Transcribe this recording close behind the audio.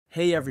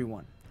Hey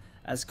everyone!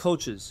 As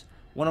coaches,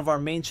 one of our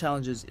main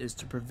challenges is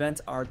to prevent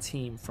our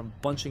team from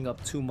bunching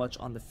up too much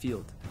on the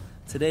field.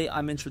 Today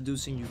I'm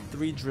introducing you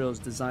 3 drills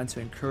designed to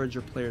encourage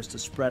your players to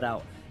spread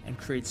out and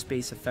create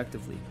space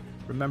effectively.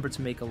 Remember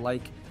to make a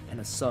like and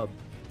a sub.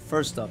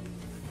 First up,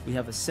 we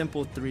have a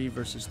simple 3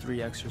 versus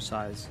 3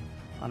 exercise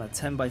on a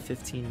 10 by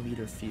 15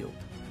 meter field.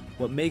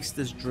 What makes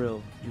this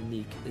drill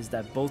unique is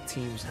that both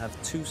teams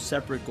have 2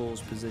 separate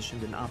goals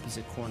positioned in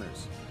opposite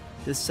corners.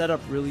 This setup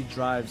really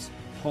drives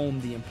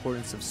home the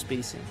importance of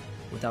spacing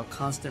without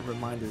constant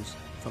reminders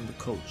from the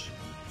coach.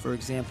 For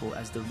example,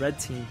 as the red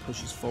team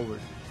pushes forward,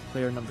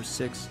 player number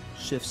 6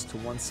 shifts to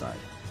one side,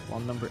 while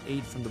number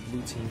 8 from the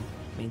blue team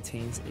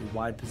maintains a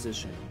wide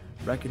position,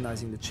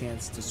 recognizing the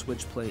chance to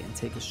switch play and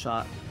take a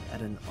shot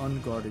at an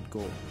unguarded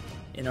goal.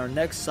 In our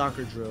next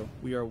soccer drill,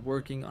 we are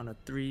working on a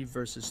 3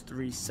 versus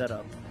 3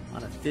 setup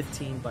on a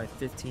 15 by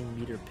 15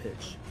 meter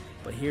pitch.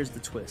 But here's the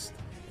twist.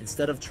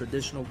 Instead of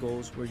traditional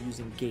goals, we're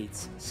using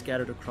gates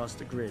scattered across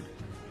the grid.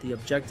 The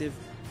objective?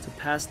 To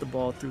pass the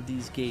ball through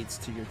these gates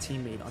to your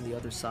teammate on the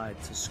other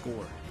side to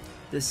score.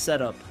 This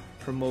setup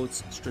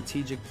promotes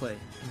strategic play,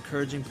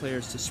 encouraging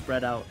players to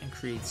spread out and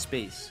create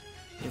space.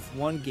 If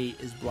one gate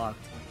is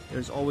blocked,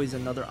 there's always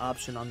another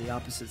option on the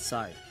opposite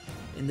side.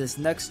 In this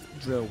next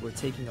drill, we're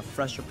taking a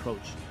fresh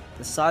approach.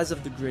 The size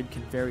of the grid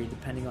can vary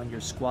depending on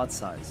your squad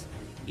size.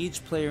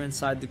 Each player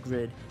inside the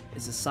grid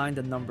is assigned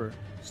a number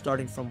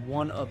starting from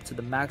 1 up to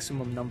the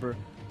maximum number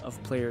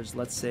of players,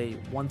 let's say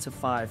 1 to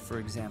 5 for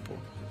example.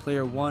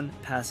 Player 1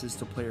 passes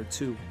to player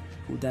 2,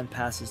 who then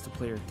passes to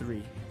player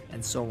 3,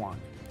 and so on.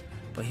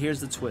 But here's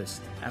the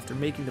twist. After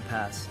making the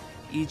pass,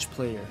 each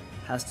player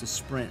has to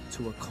sprint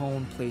to a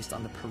cone placed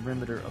on the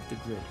perimeter of the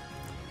grid.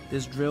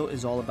 This drill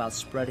is all about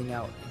spreading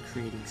out and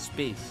creating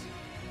space.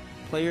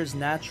 Players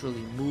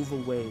naturally move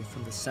away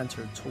from the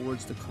center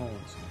towards the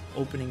cones,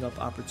 opening up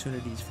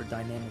opportunities for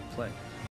dynamic play.